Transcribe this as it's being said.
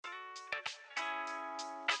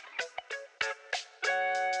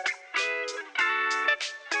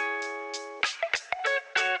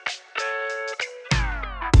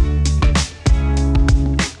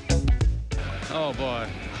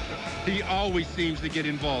He always seems to get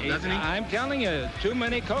involved, doesn't he? I'm telling you, too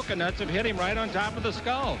many coconuts have hit him right on top of the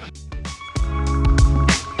skull.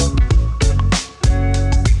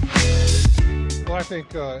 Well, I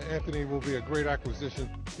think Anthony will be a great acquisition.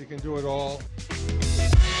 He can do it all.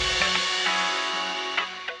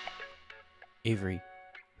 Avery,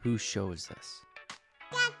 whose show is this?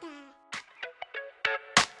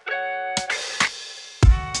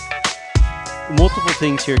 Multiple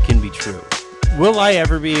things here can be true. Will I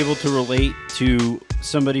ever be able to relate to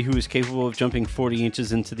somebody who is capable of jumping 40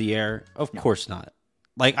 inches into the air? Of course not.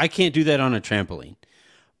 Like, I can't do that on a trampoline.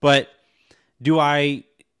 But do I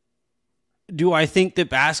think that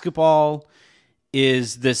basketball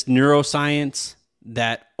is this neuroscience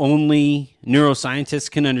that only neuroscientists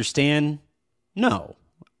can understand? No,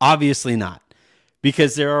 obviously not.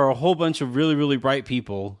 Because there are a whole bunch of really, really bright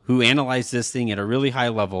people who analyze this thing at a really high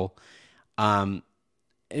level,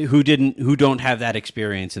 who don't have that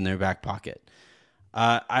experience in their back pocket.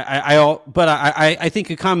 I think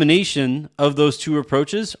a combination of those two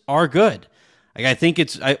approaches are good. Like, I think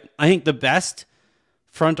the best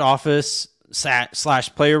front office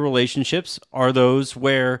 / player relationships are those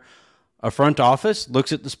where a front office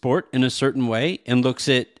looks at the sport in a certain way and looks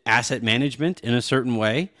at asset management in a certain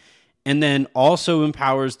way, and then also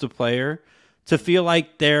empowers the player to feel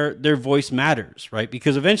like their voice matters, right?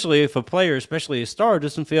 Because eventually, if a player, especially a star,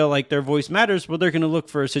 doesn't feel like their voice matters, well, they're going to look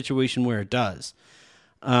for a situation where it does.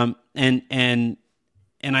 And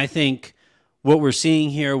I think what we're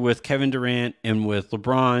seeing here with Kevin Durant and with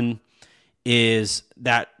LeBron is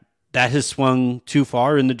that has swung too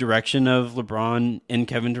far in the direction of LeBron and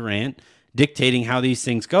Kevin Durant dictating how these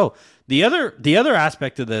things go. The other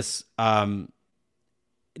aspect of this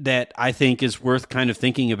that I think is worth kind of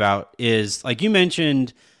thinking about is, like you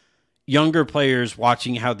mentioned, younger players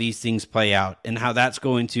watching how these things play out and how that's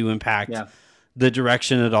going to impact the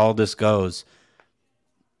direction that all this goes.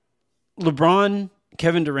 LeBron,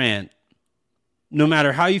 Kevin Durant, no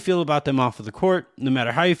matter how you feel about them off of the court, no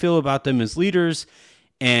matter how you feel about them as leaders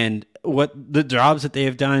and what the jobs that they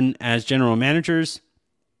have done as general managers,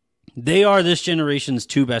 they are this generation's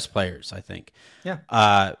two best players, I think. Yeah.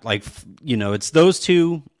 It's those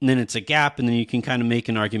two, and then it's a gap, and then you can kind of make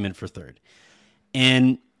an argument for third.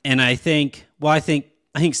 And I think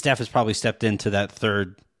Steph has probably stepped into that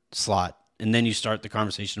third slot, and then you start the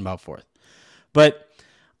conversation about fourth. But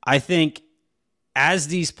I think as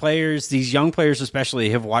these players, these young players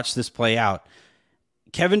especially, have watched this play out,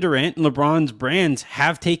 Kevin Durant and LeBron's brands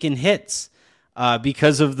have taken hits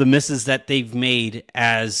because of the misses that they've made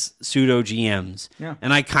as pseudo GMs. Yeah.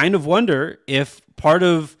 And I kind of wonder if part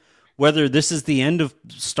of whether this is the end of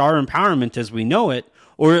star empowerment as we know it,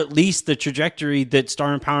 or at least the trajectory that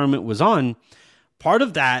star empowerment was on, part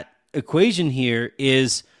of that equation here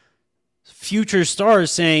is future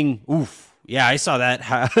stars saying, oof, yeah, I saw that.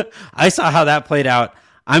 I saw how that played out.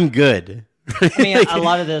 I'm good. I mean, I think a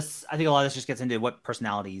lot of this just gets into what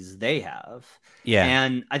personalities they have. Yeah.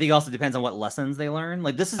 And I think it also depends on what lessons they learn.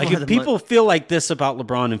 Like, this is like, if people feel like this about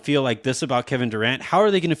LeBron and feel like this about Kevin Durant, how are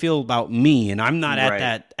they going to feel about me? And I'm not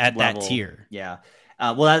at that tier. Yeah.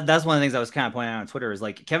 Well, that's one of the things I was kind of pointing out on Twitter is,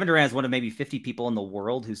 like, Kevin Durant is one of maybe 50 people in the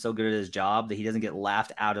world who's so good at his job that he doesn't get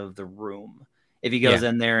laughed out of the room if he goes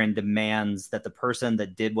in there and demands that the person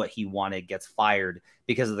that did what he wanted gets fired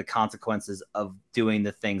because of the consequences of doing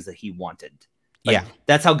the things that he wanted. Like,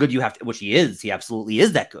 that's how good you have to, which he is. He absolutely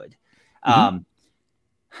is that good. Mm-hmm.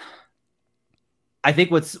 I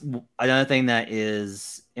think what's another thing that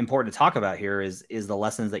is important to talk about here is the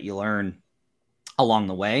lessons that you learn along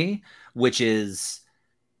the way, which is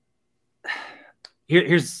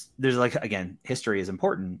there's like, again, history is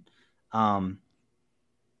important.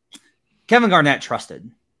 Kevin Garnett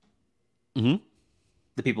trusted the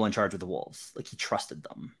people in charge of the Wolves. Like, he trusted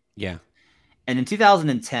them. Yeah. And in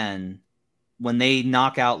 2010, when they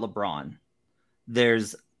knock out LeBron,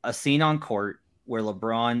 there's a scene on court where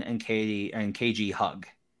LeBron and KG hug,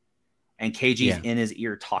 and KG's in his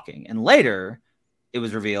ear talking. And later it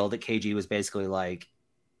was revealed that KG was basically like,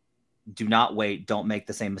 do not wait. Don't make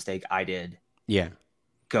the same mistake I did. Yeah.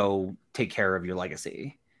 Go take care of your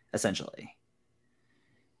legacy, essentially.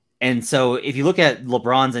 And so if you look at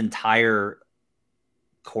LeBron's entire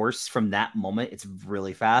course from that moment, it's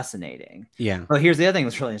really fascinating. Yeah. But here's the other thing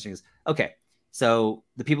that's really interesting is, okay, so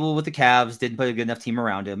the people with the Cavs didn't put a good enough team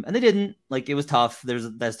around him, and they didn't. Like, it was tough.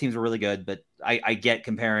 Those teams were really good, but I get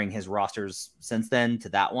comparing his rosters since then to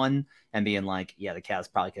that one and being like, yeah, the Cavs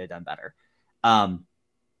probably could have done better.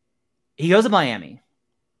 He goes to Miami,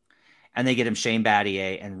 and they get him Shane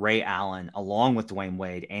Battier and Ray Allen, along with Dwayne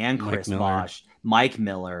Wade and Chris Bosh, Mike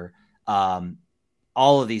Miller,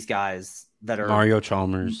 all of these guys that are Mario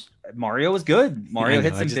Chalmers. Mario was good. Mario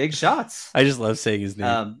hit some big shots. I just love saying his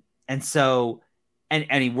name. And so,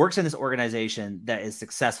 and he works in this organization that is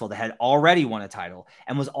successful, that had already won a title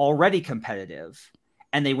and was already competitive,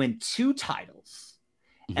 and they win 2 titles.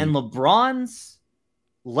 Mm-hmm. And LeBron's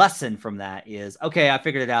lesson from that is, okay, I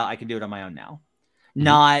figured it out. I can do it on my own now. Mm-hmm.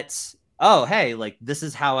 Not, oh, hey, like this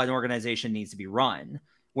is how an organization needs to be run.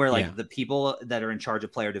 Where like the people that are in charge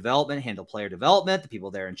of player development handle player development, the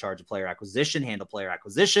people that are in charge of player acquisition handle player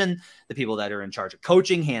acquisition, the people that are in charge of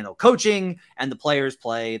coaching handle coaching, and the players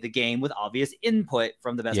play the game with obvious input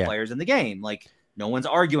from the best players in the game. Like no one's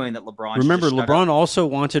arguing that LeBron. Remember, LeBron also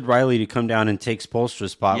wanted Riley to come down and take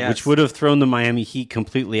Spoelstra's spot, which would have thrown the Miami Heat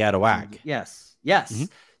completely out of whack. Yes. Mm-hmm.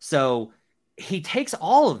 So he takes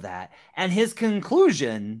all of that, and his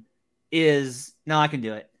conclusion is, no, I can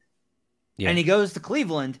do it. Yeah. And he goes to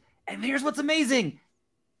Cleveland, and here's what's amazing.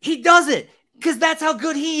 He does it because that's how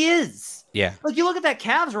good he is. Yeah. Like you look at that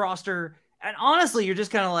Cavs roster, and honestly, you're just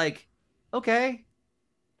kind of like, okay.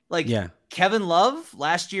 Like Kevin Love,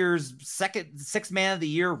 last year's sixth man of the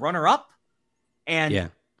year runner-up, and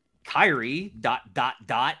Kyrie, ...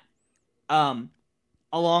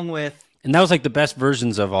 along with... And that was like the best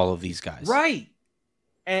versions of all of these guys. Right.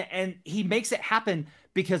 And he makes it happen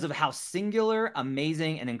because of how singular,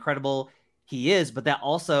 amazing, and incredible he is, but that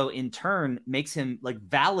also in turn makes him like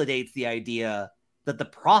validates the idea that the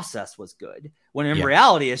process was good. When in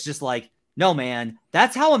reality, it's just like, no, man,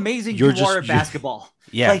 that's how amazing you are at basketball.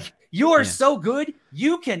 Like you are so good.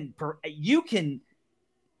 You can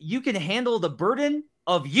handle the burden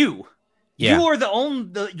of you. You are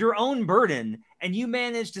your own burden, and you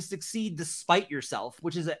manage to succeed despite yourself,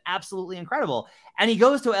 which is absolutely incredible. And he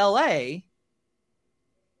goes to LA,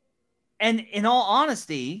 and in all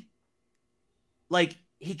honesty, like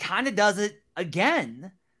he kind of does it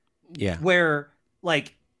again. Yeah. Where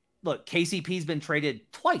like, look, KCP's been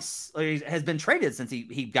traded twice, or has been traded since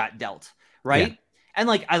he got dealt. Right. Yeah. And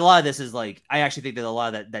like a lot of this is like, I actually think that a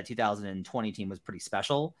lot of that 2020 team was pretty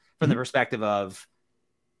special from the perspective of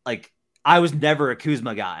like, I was never a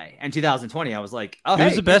Kuzma guy. And 2020, I was like, oh, it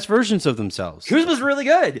was the best versions of themselves. Kuzma's really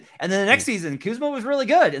good. And then the next season, Kuzma was really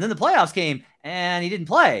good. And then the playoffs came and he didn't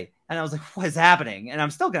play. And I was like, what is happening? And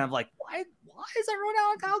I'm still kind of like, why is everyone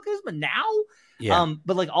out on Kyle Kuzma now? Yeah.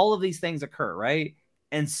 But like all of these things occur, right?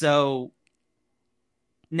 And so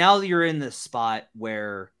now you're in this spot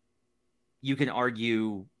where you can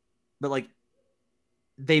argue, but like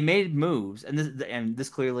they made moves, and this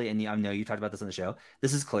clearly, and I know you talked about this on the show,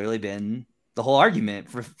 this has clearly been the whole argument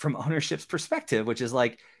from ownership's perspective, which is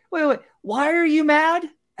like, wait, why are you mad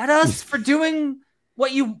at us for doing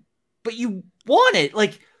what you wanted?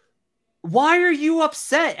 Like, why are you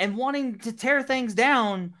upset and wanting to tear things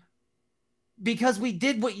down because we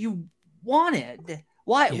did what you wanted?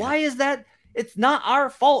 Why is that? It's not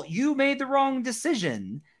our fault. You made the wrong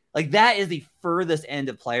decision. Like that is the furthest end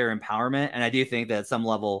of player empowerment. And I do think that at some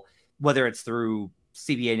level, whether it's through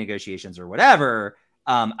CBA negotiations or whatever,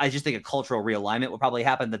 I just think a cultural realignment will probably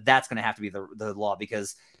happen. That's going to have to be the law,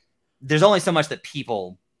 because there's only so much that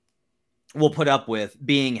people will put up with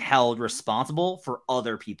being held responsible for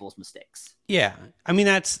other people's mistakes. Yeah. I mean,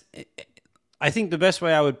 I think the best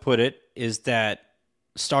way I would put it is that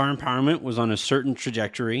star empowerment was on a certain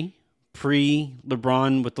trajectory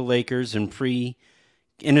pre-LeBron with the Lakers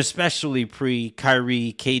and especially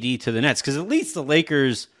pre-Kyrie, KD to the Nets. Because at least the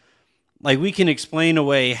Lakers, like, we can explain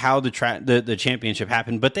away how the championship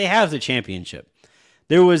happened, but they have the championship.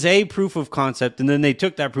 There was a proof of concept, and then they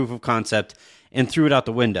took that proof of concept and threw it out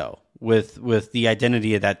the window with the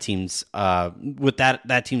identity of that team's with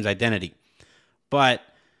that team's identity. But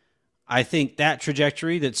I think that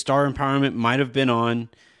trajectory that star empowerment might have been on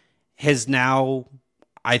has now,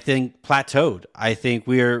 I think, plateaued. I think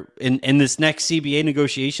we're in this next CBA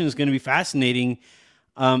negotiation is going to be fascinating,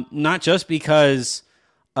 not just because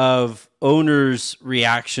of owners'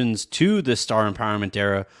 reactions to the star empowerment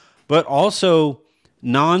era, but also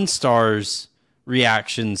non-stars'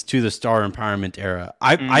 reactions to the star empowerment era.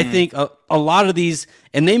 I think a lot of these,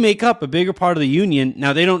 and they make up a bigger part of the union.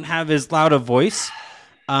 Now, they don't have as loud a voice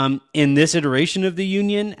in this iteration of the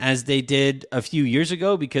union as they did a few years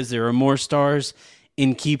ago, because there are more stars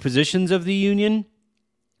in key positions of the union.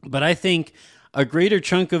 But I think a greater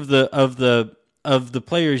chunk of the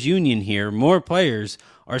players' union here, more players,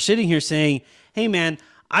 are sitting here saying, hey man,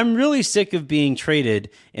 I'm really sick of being traded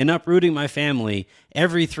and uprooting my family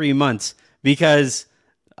every 3 months because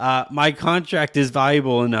my contract is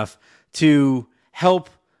valuable enough to help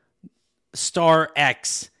star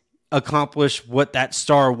X accomplish what that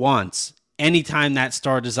star wants anytime that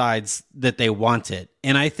star decides that they want it.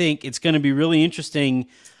 And I think it's going to be really interesting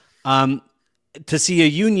to see a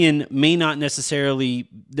union may not necessarily,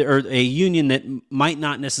 or a union that might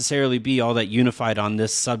not necessarily be all that unified on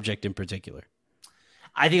this subject in particular.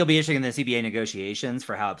 I think it'll be interesting in the CBA negotiations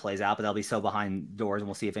for how it plays out, but they'll be so behind doors, and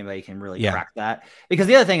we'll see if anybody can really crack that. Because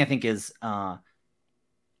the other thing I think is,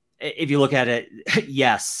 if you look at it,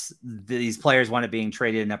 yes, these players wind up being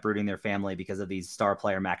traded and uprooting their family because of these star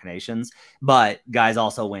player machinations, but guys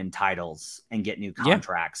also win titles and get new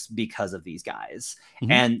contracts because of these guys.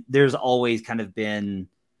 Mm-hmm. And there's always kind of been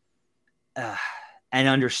an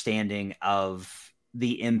understanding of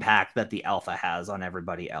the impact that the alpha has on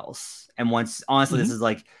everybody else. And honestly, this is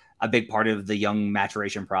like a big part of the young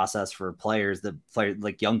maturation process for players,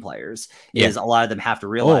 like young players, is a lot of them have to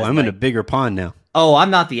realize, I'm in a bigger pond now. Oh,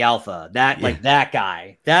 I'm not the alpha. Like that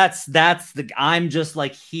guy. I'm just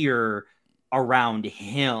like here around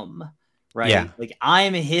him, right? Yeah. Like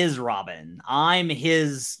I'm his Robin. I'm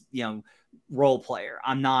his, role player.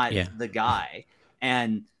 I'm not the guy.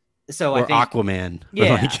 And so I think Aquaman.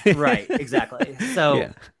 Yeah, right. Exactly. So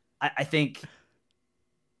I think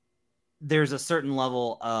there's a certain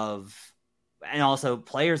level of, and also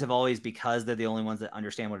players have always, because they're the only ones that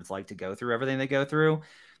understand what it's like to go through everything they go through.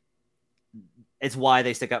 It's why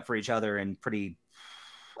they stick up for each other in pretty,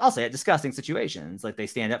 I'll say it, disgusting situations. Like they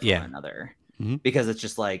stand up for one another because it's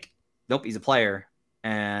just like, nope, he's a player.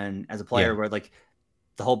 And as a player, we're like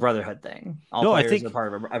the whole brotherhood thing. All players are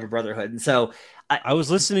part of a brotherhood. And so I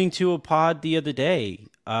was listening to a pod the other day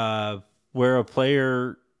where a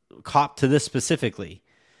player copped to this specifically,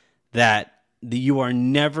 that you are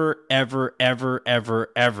never, ever, ever, ever,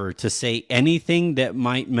 ever to say anything that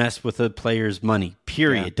might mess with a player's money,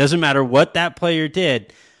 period. Yeah. Doesn't matter what that player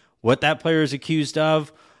did, what that player is accused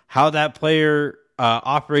of, how that player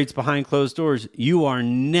operates behind closed doors. You are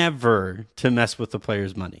never to mess with the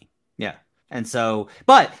player's money. Yeah. And so,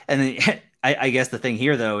 I guess the thing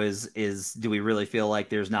here though is do we really feel like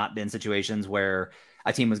there's not been situations where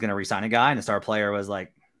a team was going to re-sign a guy and a star player was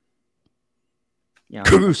like,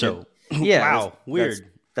 Caruso. Yeah. Wow. Weird.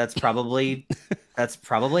 That's probably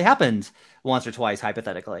happened once or twice,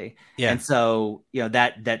 hypothetically. Yeah. And so,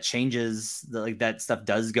 that changes, that stuff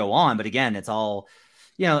does go on. But again, it's all,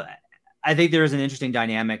 I think there's an interesting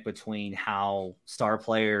dynamic between how star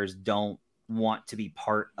players don't want to be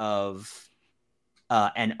part of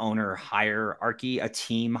an owner hierarchy, a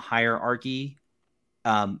team hierarchy.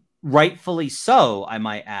 Rightfully so, I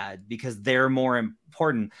might add, because they're more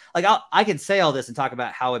important. Like I could say all this and talk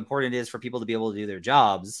about how important it is for people to be able to do their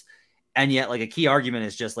jobs. And yet like a key argument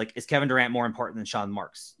is just like, is Kevin Durant more important than Sean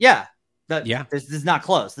Marks? Yeah. This is not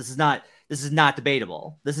close. This is not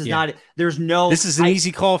debatable. This is not, there's no, this is an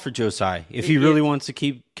easy call for Josiah if he really wants to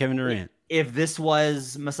keep Kevin Durant. If this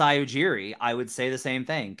was Masai Ujiri, I would say the same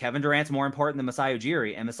thing. Kevin Durant's more important than Masai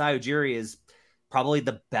Ujiri, and Masai Ujiri is probably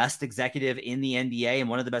the best executive in the NBA and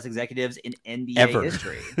one of the best executives in NBA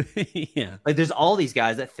history. Yeah. Like there's all these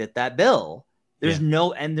guys that fit that bill. There's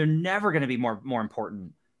and they're never going to be more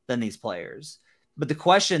important than these players. But the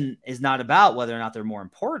question is not about whether or not they're more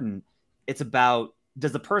important. It's about,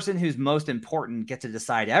 does the person who's most important get to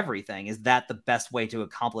decide everything? Is that the best way to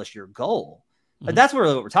accomplish your goal? But that's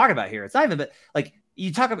really what we're talking about here. It's not even, but like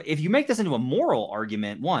you talk about, if you make this into a moral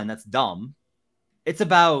argument, one, that's dumb. It's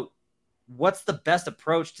about what's the best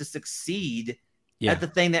approach to succeed at the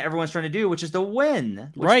thing that everyone's trying to do, which is to win,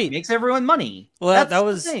 which makes everyone money. Well,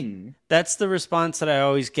 that's the response that I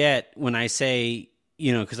always get when I say,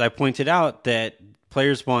 because I pointed out that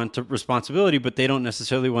players want responsibility, but they don't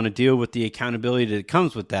necessarily want to deal with the accountability that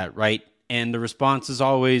comes with that, right? And the response is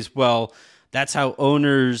always, well, that's how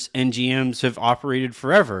owners and GMs have operated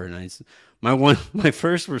forever. And my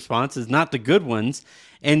first response is not the good ones.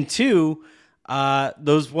 And two,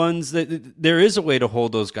 those ones that there is a way to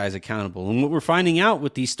hold those guys accountable. And what we're finding out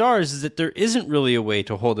with these stars is that there isn't really a way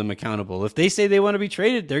to hold them accountable. If they say they want to be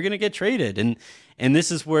traded, they're going to get traded. And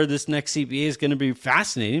this is where this next CBA is going to be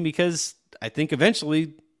fascinating, because I think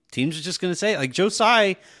eventually teams are just going to say, like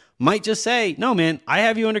Josiah might just say, no, man, I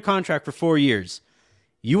have you under contract for 4 years.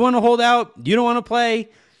 You want to hold out? You don't want to play?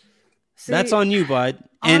 That's on you, bud.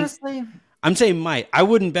 And honestly, I'm saying might. I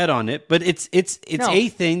wouldn't bet on it, but it's a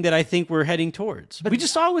thing that I think we're heading towards. But we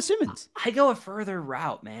just saw it with Simmons. I go a further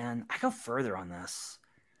route, man. I go further on this,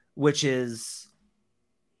 which is,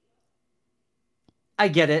 I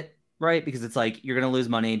get it, right? Because it's like you're going to lose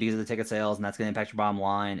money because of the ticket sales, and that's going to impact your bottom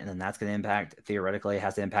line, and then that's going to impact, theoretically, it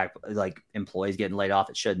has to impact like employees getting laid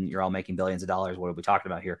off. It shouldn't. You're all making billions of dollars. What are we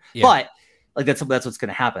talking about here? Yeah. But like that's what's going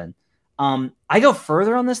to happen. I go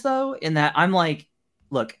further on this though, in that I'm like,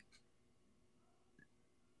 look,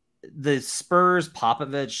 the Spurs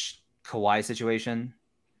Popovich Kawhi situation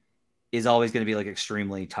is always going to be like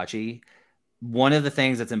extremely touchy. one of the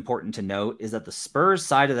things that's important to note is that the Spurs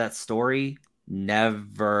side of that story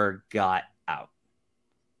never got out.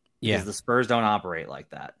 Because the Spurs don't operate like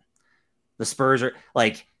that. The Spurs are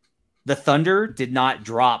like, the Thunder did not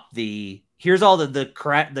drop here's all the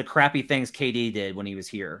crappy things KD did when he was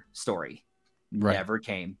here story. Right. Never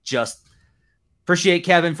came. Just appreciate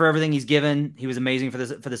Kevin for everything he's given. He was amazing for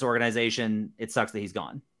this organization. It sucks that he's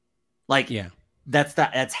gone. Like,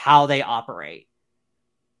 that's how they operate.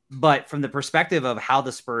 But from the perspective of how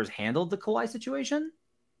the Spurs handled the Kawhi situation,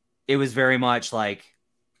 it was very much like,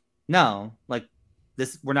 no, like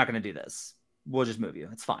this, we're not going to do this. We'll just move you.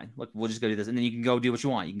 It's fine. Look, we'll just go do this. And then you can go do what you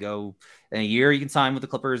want. You can go in a year, you can sign with the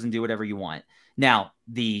Clippers and do whatever you want. Now,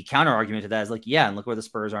 the counter argument to that is like, yeah, and look where the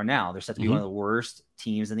Spurs are now. They're set to be one of the worst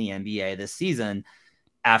teams in the NBA this season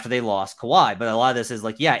after they lost Kawhi. But a lot of this is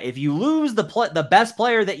like, yeah, if you lose the best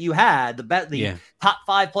player that you had, the top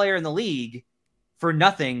 5 player in the league for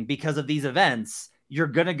nothing because of these events, you're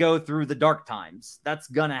going to go through the dark times. That's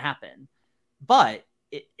going to happen. But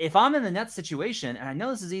if I'm in the Nets situation, and I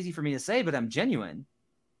know this is easy for me to say, but I'm genuine,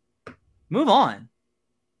 move on.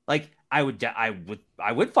 Like I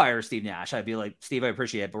would fire Steve Nash. I'd be like, Steve, I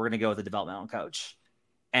appreciate it, but we're going to go with the developmental coach.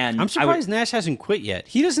 And I'm surprised Nash hasn't quit yet.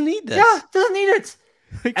 He doesn't need this. Yeah, doesn't need it.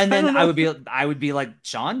 Like, and then I would be like,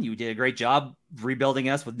 Sean, you did a great job rebuilding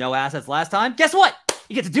us with no assets last time. Guess what?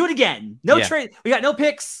 You get to do it again. No trade. We got no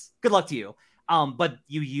picks. Good luck to you. But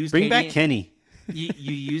you bring back Kenny. you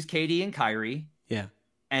use KD and Kyrie. Yeah.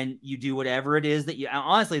 And you do whatever it is that you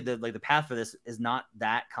honestly, the path for this is not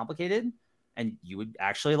that complicated. And you would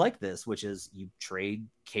actually like this, which is you trade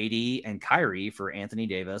KD and Kyrie for Anthony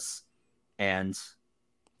Davis and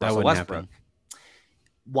Russell Westbrook. Happen.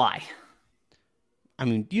 Why? I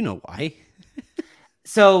mean, you know why.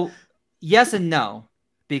 So yes and no,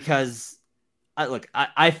 because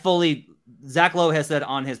I fully, Zach Lowe has said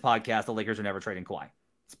on his podcast, the Lakers are never trading Kawhi.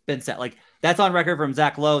 It's been said. Like, that's on record from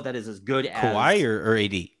Zach Lowe. That is as good as Kawhi or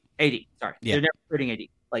AD. AD. Sorry, they're never trading AD.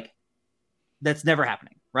 Like, that's never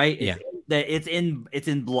happening, right? It's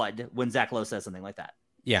in blood when Zach Lowe says something like that.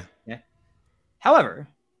 Yeah. However,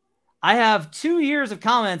 I have 2 years of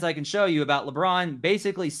comments I can show you about LeBron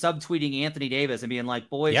basically subtweeting Anthony Davis and being like,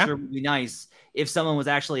 "Boy, it sure would be nice if someone was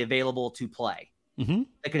actually available to play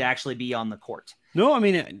that could actually be on the court." No, I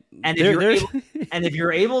mean, and if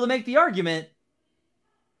you're able to make the argument.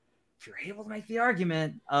 If you're able to make the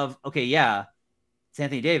argument of, okay, yeah, it's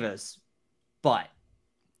Anthony Davis, but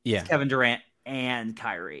it's Kevin Durant and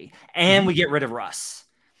Kyrie, and we get rid of Russ.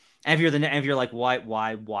 And if you're like, why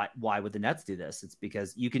would the Nets do this? It's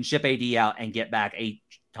because you can ship AD out and get back a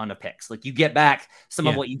ton of picks. Like, you get back some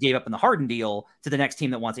of what you gave up in the Harden deal to the next team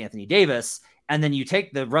that wants Anthony Davis, and then you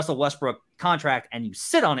take the Russell Westbrook contract and you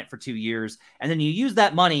sit on it for 2 years, and then you use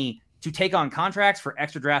that money to take on contracts for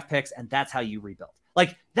extra draft picks, and that's how you rebuild.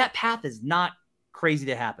 Like, that path is not crazy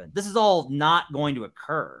to happen. This is all not going to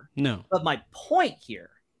occur. No. But my point here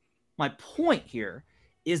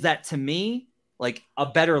is that, to me, like, a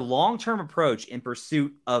better long-term approach in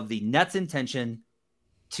pursuit of the Nets' intention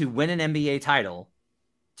to win an NBA title,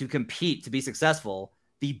 to compete, to be successful,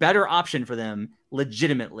 the better option for them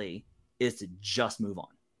legitimately is to just move on.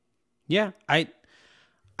 Yeah, I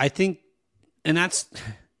think, and that's...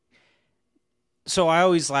 So I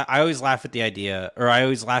always laugh at the idea, or I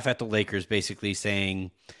always laugh at the Lakers basically saying,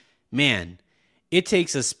 man, it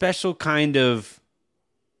takes a special kind of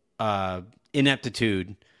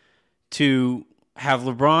ineptitude to have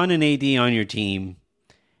LeBron and AD on your team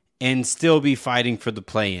and still be fighting for the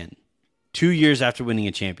play-in 2 years after winning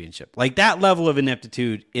a championship. Like, that level of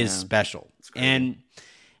ineptitude is special. And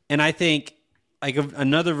I think, like,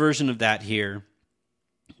 another version of that here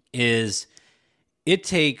is it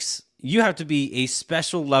takes... You have to be a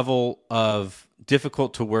special level of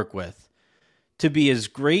difficult to work with to be as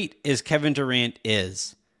great as Kevin Durant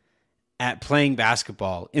is at playing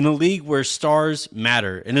basketball in a league where stars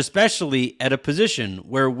matter, and especially at a position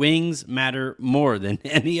where wings matter more than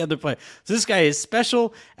any other player. So this guy is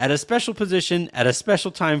special at a special position at a special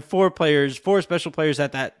time for special players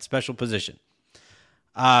at that special position.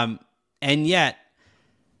 And yet,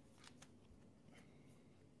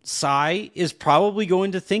 Sai is probably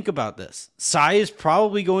going to think about this. Sai is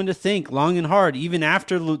probably going to think long and hard, even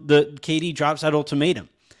after the KD drops that ultimatum.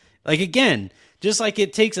 Like, again, just like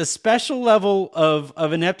it takes a special level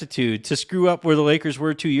of ineptitude to screw up where the Lakers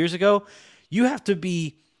were 2 years ago, you have to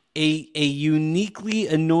be a uniquely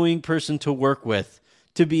annoying person to work with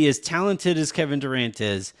to be as talented as Kevin Durant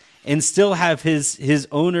is and still have his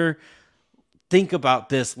owner think about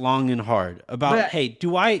this long and hard about, hey,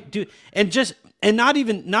 do I do, and not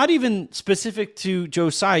even specific to Joe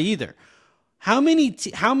Tsai either. How many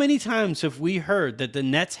times have we heard that the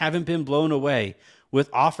Nets haven't been blown away with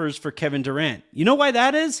offers for Kevin Durant? You know why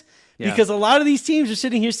that is? Yeah. Because a lot of these teams are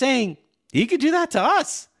sitting here saying, he could do that to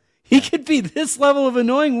us. He could be this level of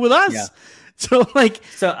annoying with us. Yeah. So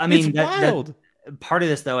I mean, it's wild. Part of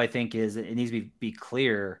this, though, I think is it needs to be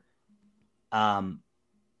clear. If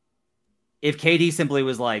KD simply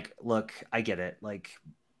was like, look, I get it. Like,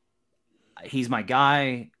 he's my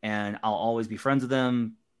guy and I'll always be friends with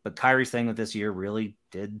him. But Kyrie's thing with this year really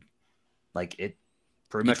did, like, it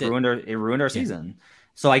pretty much ruined our season.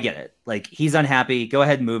 So I get it. Like, he's unhappy. Go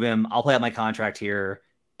ahead and move him. I'll play out my contract here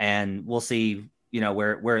and we'll see,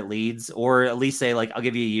 where it leads, or at least say, like, I'll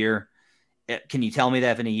give you a year. Can you tell me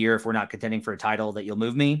that if in a year, if we're not contending for a title, that you'll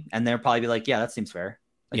move me? And they'll probably be like, yeah, that seems fair.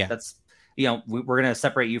 Like, that's, we're going to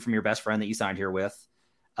separate you from your best friend that you signed here with.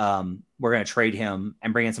 We're going to trade him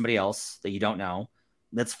and bring in somebody else that you don't know.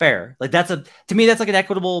 That's fair. Like, to me, that's like an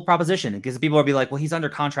equitable proposition, because people will be like, well, he's under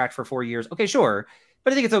contract for 4 years. Okay, sure.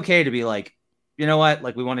 But I think it's okay to be like, you know what?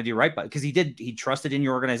 Like, we want to do right by, because he trusted in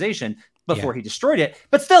your organization before he destroyed it,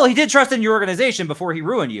 but still he did trust in your organization before he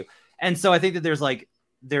ruined you. And so I think that there's like,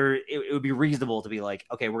 it would be reasonable to be like,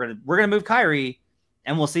 okay, we're going to move Kyrie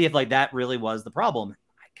and we'll see if like that really was the problem.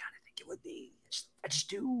 I kind of think it would be. I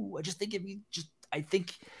just think if you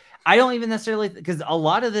I don't even necessarily, because a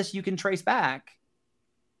lot of this you can trace back.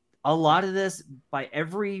 A lot of this, by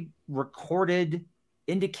every recorded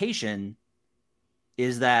indication,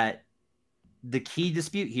 is that the key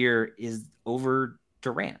dispute here is over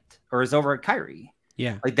Durant, or is over Kyrie.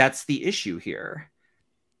 Yeah. Like, that's the issue here.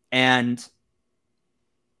 And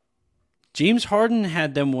James Harden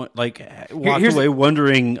had them walked away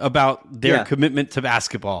wondering about their commitment to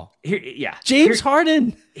basketball. James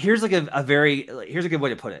Harden. Here's a good way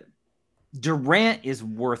to put it. Durant is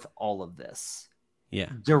worth all of this. Yeah.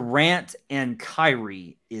 Durant and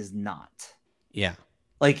Kyrie is not. Yeah.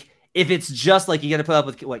 Like, if it's just like you got to put up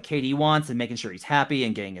with what KD wants and making sure he's happy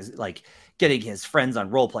and getting his friends on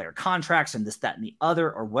role player contracts and this, that, and the other,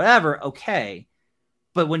 or whatever, okay.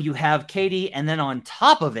 But when you have KD and then on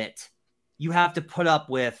top of it, you have to put up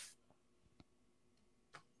with,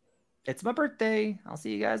 it's my birthday, I'll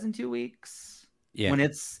see you guys in 2 weeks. Yeah. When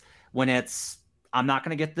it's I'm not going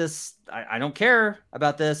to get this. I don't care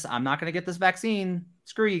about this. I'm not going to get this vaccine.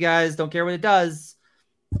 Screw you guys. Don't care what it does.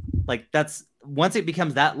 Like, that's, once it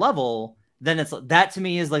becomes that level, then it's, that to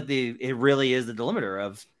me is like it really is the delimiter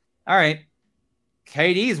of, all right,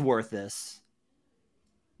 KD's worth this.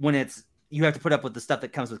 When it's, you have to put up with the stuff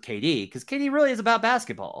that comes with KD, because KD really is about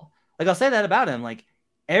basketball. Like, I'll say that about him. Like,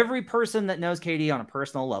 every person that knows KD on a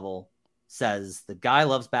personal level says the guy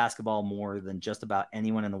loves basketball more than just about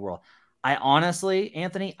anyone in the world. I honestly,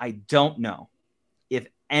 Anthony, I don't know if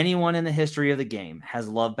anyone in the history of the game has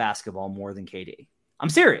loved basketball more than KD. I'm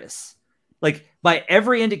serious. Like, by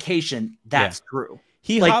every indication, that's true.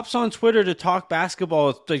 He hops on Twitter to talk basketball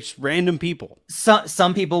with like random people.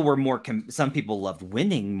 Some people were more. Some people loved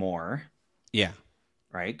winning more. Yeah.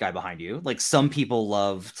 Right. Guy behind you. Like, some people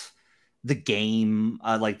loved the game,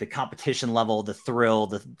 like the competition level, the thrill,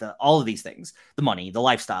 the all of these things, the money, the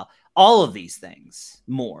lifestyle, all of these things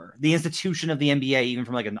more. The institution of the NBA, even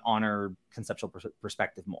from like an honor conceptual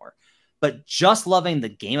perspective, more. But just loving the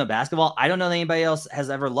game of basketball, I don't know that anybody else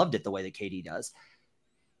has ever loved it the way that KD does.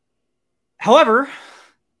 However,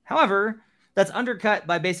 that's undercut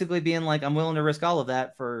by basically being like, I'm willing to risk all of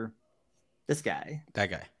that for this guy.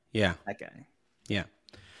 That guy. Yeah. That guy. Yeah.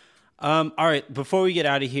 All right. Before we get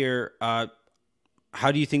out of here,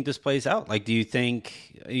 how do you think this plays out? Like, do you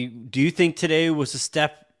think today was a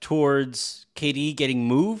step towards KD getting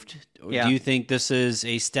moved? Or do you think this is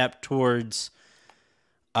a step towards,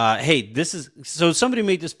 so somebody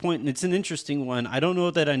made this point and it's an interesting one. I don't know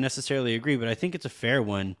that I necessarily agree, but I think it's a fair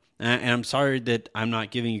one. And I'm sorry that I'm not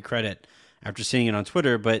giving you credit after seeing it on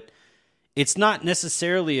Twitter, but it's not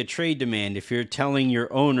necessarily a trade demand if you're telling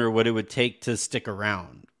your owner what it would take to stick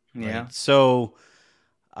around. Right? Yeah. So,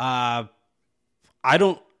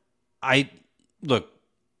 look,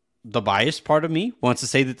 the biased part of me wants to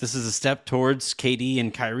say that this is a step towards KD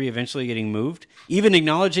and Kyrie eventually getting moved, even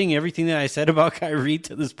acknowledging everything that I said about Kyrie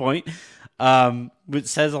to this point, which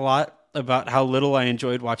says a lot about how little I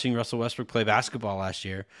enjoyed watching Russell Westbrook play basketball last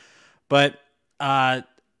year. But,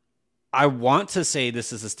 I want to say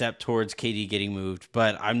this is a step towards KD getting moved,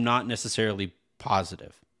 but I'm not necessarily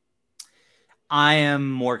positive. I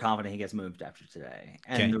am more confident he gets moved after today.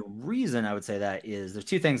 And the reason I would say that is there's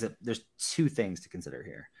two things to consider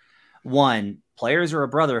here. One, players are a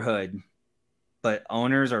brotherhood, but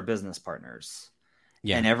owners are business partners.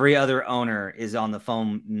 Yeah. And every other owner is on the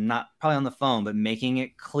phone, not probably on the phone, but making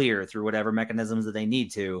it clear through whatever mechanisms that they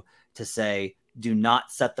need to to say, do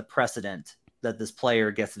not set the precedent that this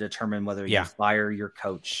player gets to determine whether you fire your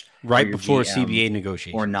coach right your before GM CBA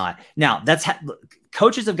negotiations or not. Now,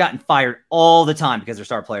 coaches have gotten fired all the time because their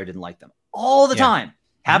star player didn't like them. All the time.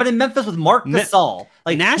 Happened in Memphis with Mark Gasol.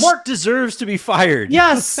 Like Nash deserves to be fired.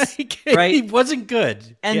 Yes, right. He wasn't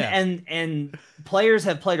good. And players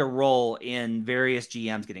have played a role in various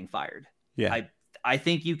GMs getting fired. Yeah, I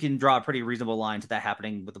think you can draw a pretty reasonable line to that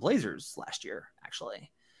happening with the Blazers last year.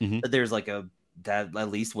 Actually, that there's like that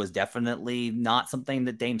at least was definitely not something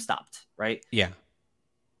that Dame stopped. Right. Yeah.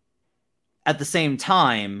 At the same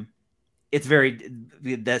time,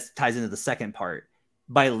 that ties into the second part.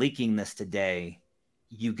 By leaking this today,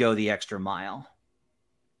 you go the extra mile.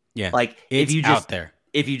 Yeah. Like if you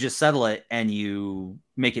just settle it and you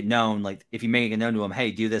make it known, like if you make it known to them,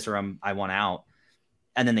 hey, do this or I want out.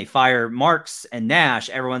 And then they fire Marks and Nash,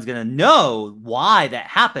 everyone's going to know why that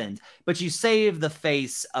happened, but you save the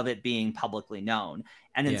face of it being publicly known.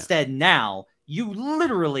 And instead now you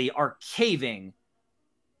literally are caving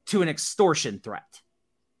to an extortion threat.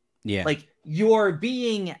 Yeah. Like you're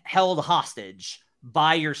being held hostage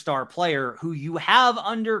by your star player who you have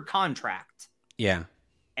under contract. Yeah.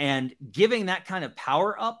 And giving that kind of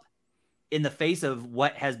power up in the face of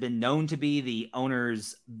what has been known to be the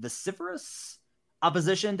owner's vociferous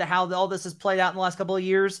opposition to how all this has played out in the last couple of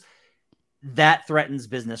years, that threatens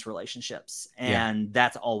business relationships. And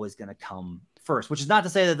that's always going to come first, which is not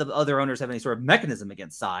to say that the other owners have any sort of mechanism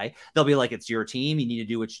against Cy. They'll be like, it's your team. You need to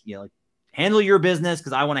do what like handle your business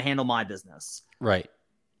because I want to handle my business. Right.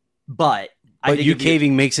 But I think you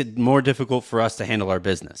caving makes it more difficult for us to handle our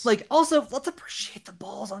business. Like, also, let's appreciate the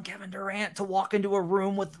balls on Kevin Durant to walk into a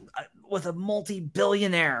room with a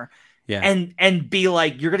multi-billionaire and be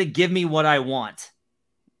like, you're going to give me what I want.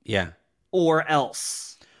 Yeah. Or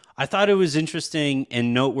else. I thought it was interesting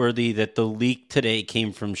and noteworthy that the leak today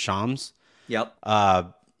came from Shams. Yep.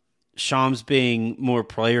 Shams being more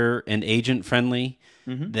player and agent friendly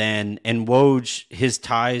than, and Woj, his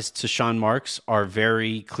ties to Sean Marks are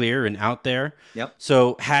very clear and out there. Yep.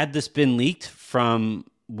 So had this been leaked from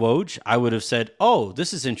Woj, I would have said, oh,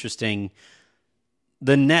 this is interesting.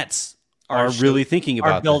 The Nets are really thinking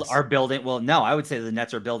about this. Are building. Well, no, I would say the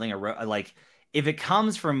Nets are building like, if it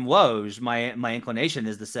comes from Woj, my inclination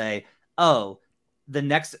is to say, oh, the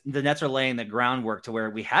Nets are laying the groundwork to where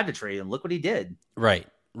we had to trade him. Look what he did. Right.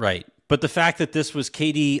 But the fact that this was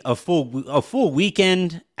KD a full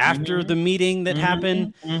weekend after the meeting that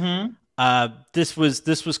happened, this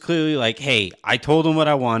was clearly like, hey, I told him what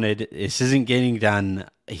I wanted. This isn't getting done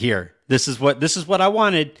here. This is what I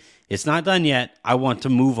wanted. It's not done yet. I want to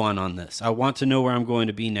move on this. I want to know where I'm going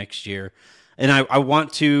to be next year, and I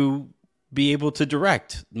want to be able to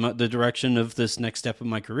direct the direction of this next step of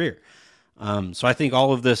my career. So I think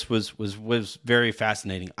all of this was very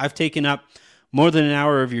fascinating. I've taken up more than an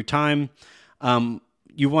hour of your time.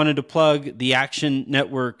 You wanted to plug the Action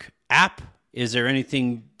Network app. Is there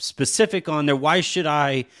anything specific on there? Why should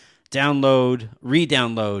I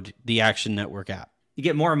re-download the Action Network app? You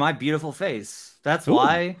get more of my beautiful face. That's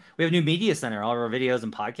why we have a new media center. All of our videos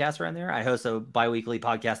and podcasts are in there. I host a bi-weekly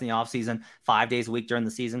podcast in the off season, 5 days a week during the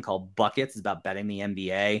season, called Buckets. It's about betting the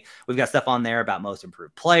NBA. We've got stuff on there about most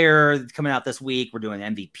improved player coming out this week. We're doing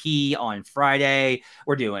MVP on Friday.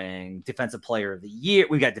 We're doing defensive player of the year.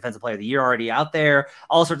 We've got defensive player of the year already out there.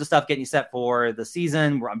 All sorts of stuff getting you set for the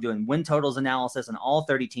season, where I'm doing win totals analysis on all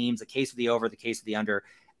 30 teams, the case of the over, the case of the under,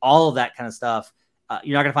 all of that kind of stuff.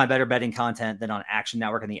 You're not going to find better betting content than on Action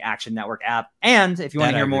Network and the Action Network app. And if you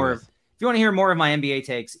want to hear more of my NBA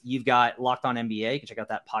takes, you've got Locked On NBA. You can check out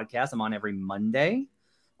that podcast. I'm on every Monday.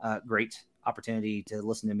 Great opportunity to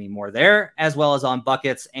listen to me more there, as well as on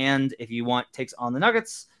Buckets. And if you want takes on the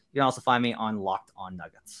Nuggets, you can also find me on Locked On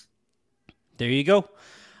Nuggets. There you go.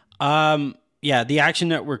 The Action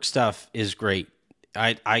Network stuff is great.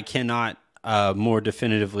 I cannot more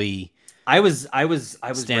definitively. I was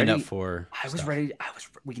stand ready, up for. I was ready.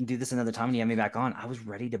 We can do this another time when you have me back on. I was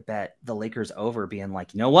ready to bet the Lakers over, being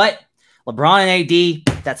like, you know what, LeBron and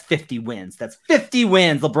AD, that's 50 wins. That's 50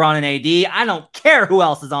 wins, LeBron and AD. I don't care who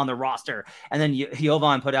else is on the roster. And then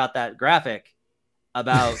Jovan put out that graphic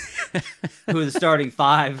about who the starting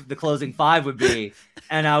five, the closing five would be,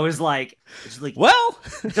 and I was like, well,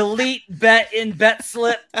 delete bet in bet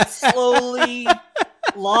slip, slowly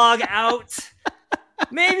log out.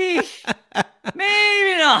 Maybe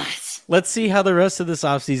not. Let's see how the rest of this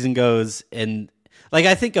offseason goes. And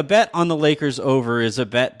I think a bet on the Lakers over is a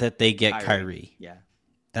bet that they get Kyrie. Yeah.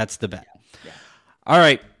 That's the bet. Yeah. All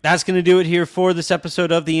right. That's going to do it here for this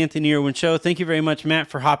episode of the Anthony Irwin Show. Thank you very much, Matt,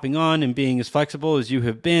 for hopping on and being as flexible as you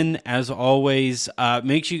have been. As always,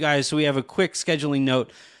 make sure you guys, so we have a quick scheduling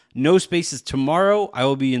note. No Spaces tomorrow. I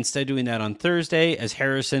will be instead doing that on Thursday as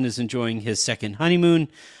Harrison is enjoying his second honeymoon.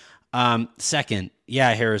 Second.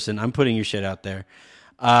 Yeah, Harrison, I'm putting your shit out there.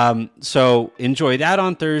 So enjoy that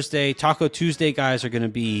on Thursday. Taco Tuesday guys are going to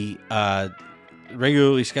be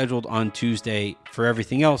regularly scheduled on Tuesday. For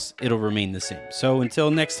everything else, it'll remain the same. So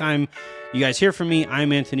until next time you guys hear from me,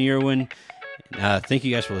 I'm Anthony Irwin. Thank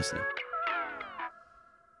you guys for listening.